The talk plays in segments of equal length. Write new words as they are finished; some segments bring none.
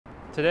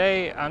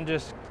Today,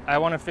 I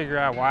want to figure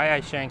out why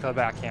I shank the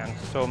backhand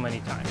so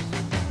many times.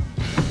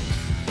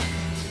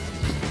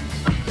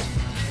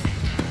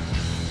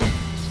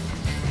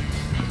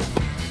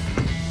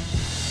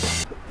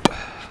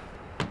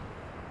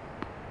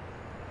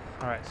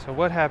 All right, so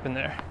what happened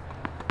there?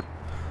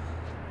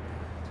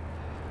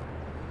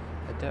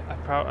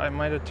 I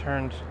might have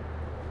turned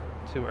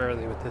too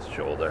early with this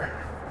shoulder.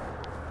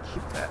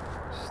 Keep that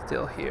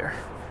still here.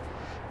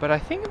 But I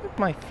think with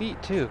my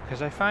feet too,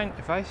 because I find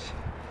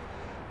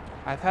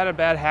I've had a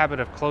bad habit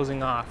of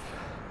closing off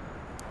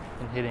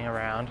and hitting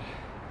around.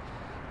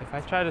 If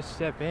I try to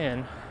step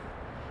in,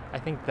 I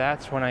think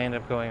that's when I end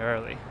up going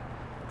early.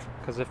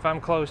 Because if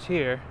I'm closed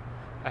here,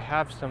 I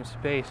have some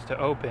space to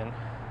open.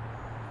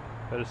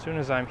 But as soon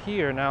as I'm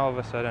here, now all of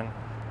a sudden,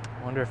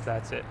 I wonder if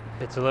that's it.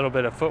 It's a little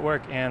bit of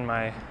footwork and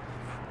my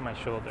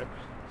shoulder.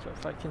 So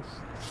if I can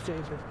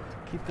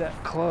keep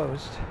that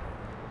closed,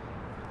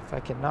 if I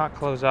can not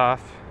close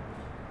off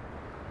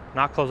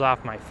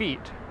my feet,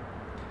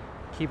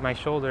 keep my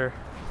shoulder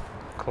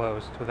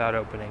closed without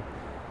opening,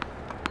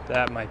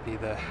 that might be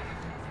the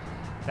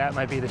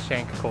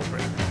shank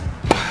culprit.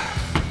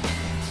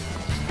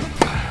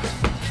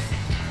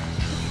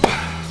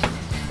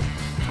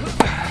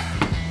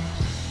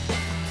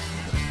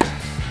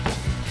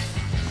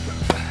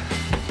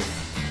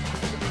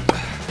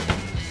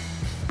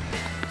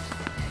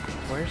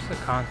 Where's the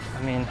I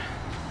mean,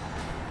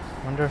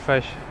 I wonder if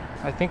I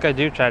think I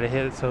do try to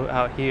hit it so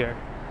out here.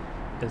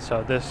 And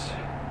so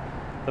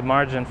the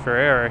margin for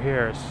error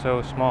here is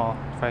so small.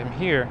 If I'm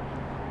here,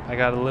 I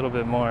got a little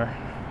bit more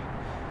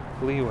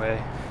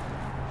leeway.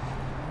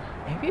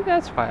 Maybe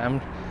that's why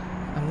I'm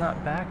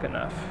not back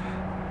enough,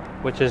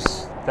 which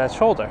is that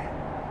shoulder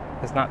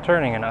is not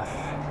turning enough.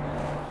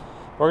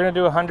 We're gonna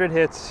do 100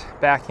 hits,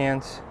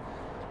 backhands,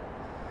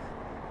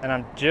 and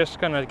I'm just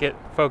gonna get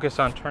focused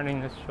on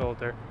turning this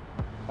shoulder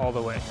all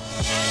the way.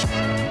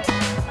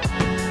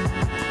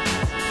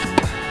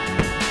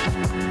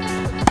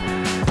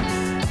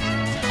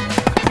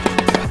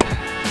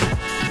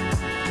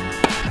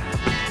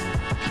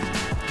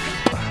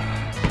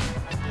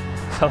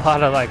 It's a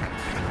lot of like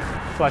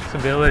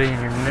flexibility in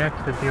your neck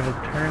to be able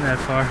to turn that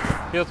far.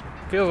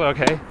 Feels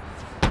okay.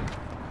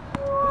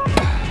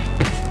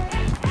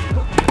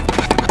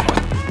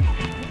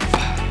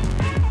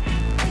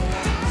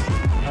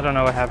 I don't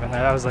know what happened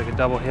there. That was like a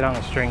double hit on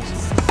the strings.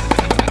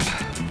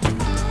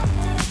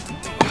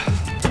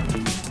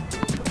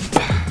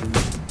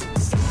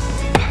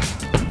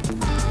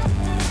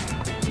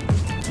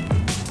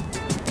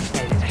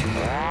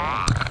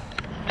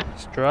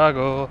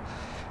 Struggle.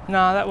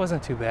 No, that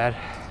wasn't too bad.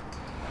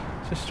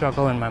 Just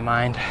struggle in my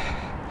mind,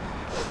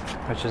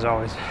 which is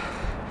always,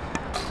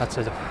 that's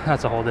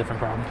a whole different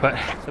problem. But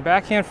the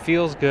backhand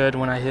feels good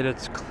when I hit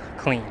it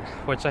clean,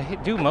 which I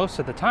do most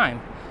of the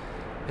time.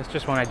 It's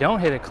just when I don't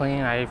hit it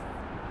clean, I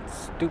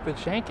stupid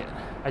shank it.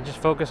 I just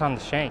focus on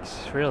the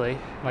shanks, really.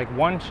 Like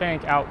one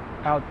shank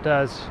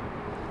outdoes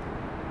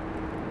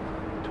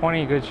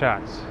 20 good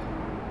shots.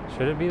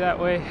 Should it be that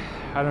way?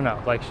 I don't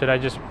know. Like, should I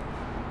just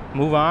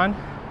move on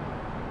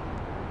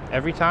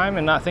every time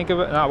and not think of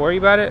it, not worry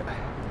about it?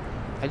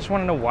 I just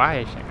want to know why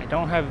I shank. I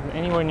don't have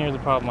anywhere near the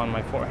problem on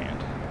my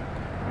forehand.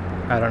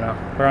 I don't know.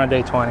 We're on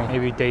day 20,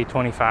 maybe day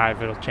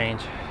 25 it'll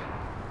change.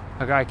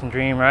 A guy can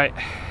dream, right?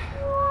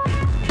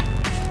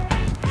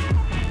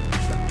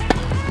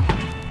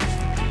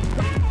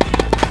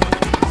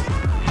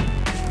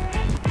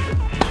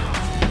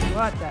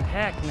 What the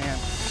heck, man?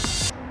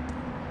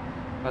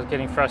 I was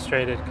getting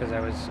frustrated because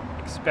I was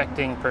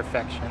expecting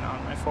perfection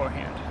on my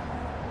forehand.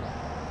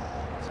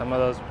 Some of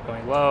those were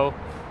going low,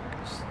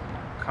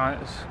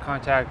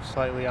 contact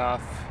slightly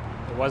off.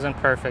 It wasn't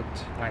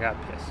perfect, and I got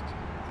pissed.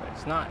 But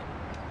it's not,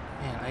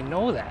 man, I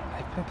know that.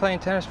 I've been playing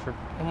tennis for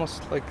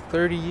almost like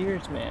 30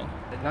 years, man.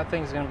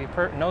 Nothing's gonna be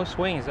perfect, no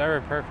swing is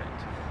ever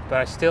perfect. But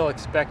I still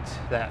expect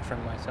that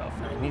from myself.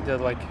 I need to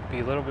like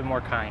be a little bit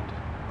more kind,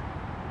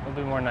 a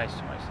little bit more nice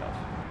to myself.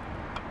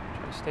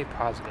 Try to stay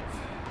positive.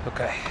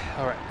 Okay,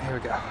 all right, here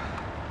we go.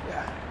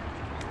 Yeah.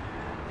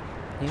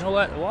 You know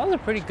what? Wall's a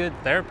pretty good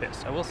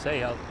therapist, I will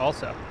say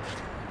also.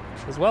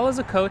 As well as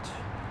a coach,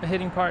 a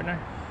hitting partner.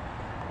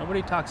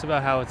 Nobody talks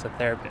about how it's a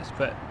therapist,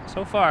 but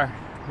so far,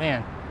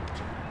 man,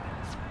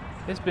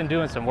 it's been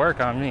doing some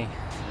work on me.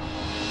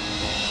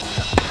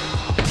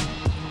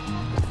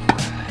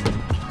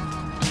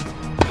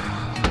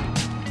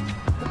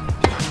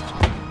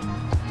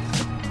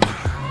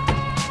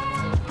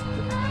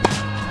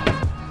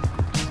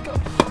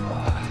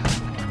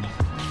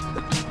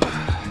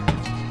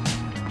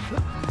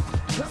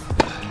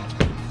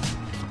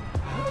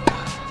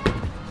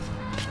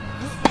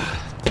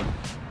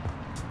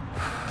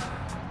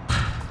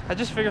 I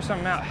just figured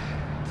something out.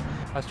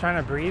 I was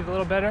trying to breathe a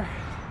little better.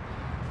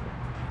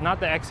 Not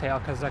the exhale,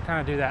 because I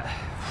kind of do that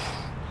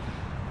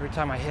every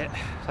time I hit.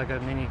 It's like a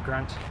mini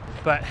grunt.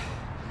 But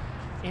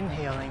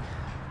inhaling,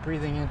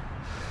 breathing in,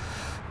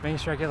 making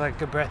sure I get like a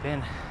good breath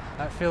in.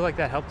 I feel like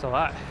that helped a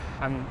lot.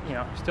 I'm,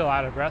 still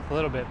out of breath a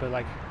little bit, but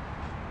like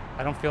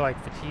I don't feel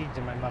like fatigued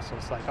in my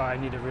muscles, like, oh, I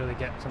need to really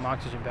get some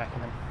oxygen back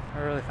in them. I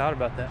really thought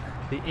about that.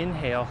 The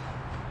inhale,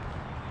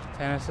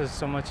 tennis is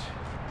so much,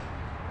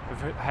 I've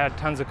had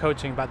tons of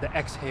coaching about the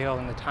exhale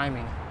and the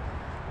timing.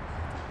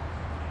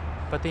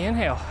 But the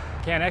inhale,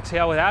 can't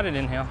exhale without an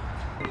inhale.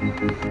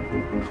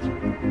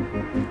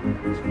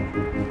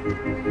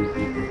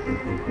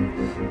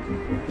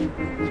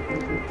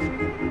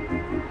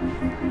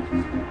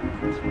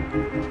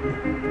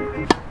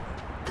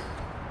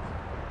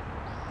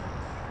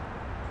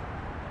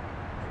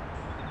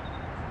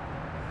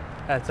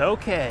 That's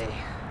okay.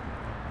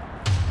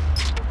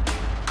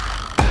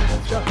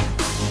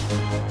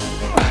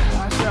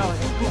 Last rally.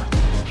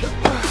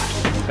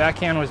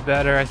 Backhand was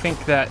better. I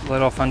think that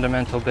little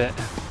fundamental bit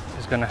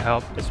is going to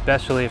help,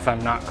 especially if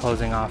I'm not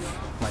closing off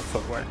my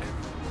footwork,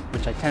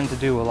 which I tend to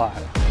do a lot.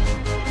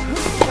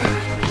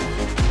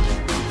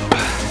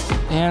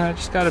 And I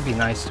just got to be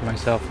nice to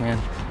myself,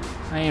 man.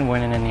 I ain't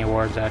winning any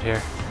awards out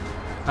here.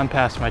 I'm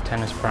past my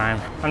tennis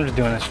prime. I'm just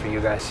doing this for you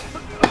guys.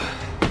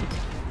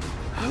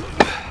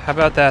 How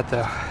about that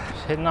though?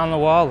 Just hitting on the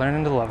wall,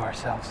 learning to love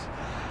ourselves.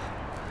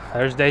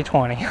 There's day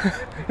 20.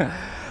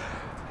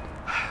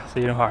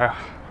 See you tomorrow.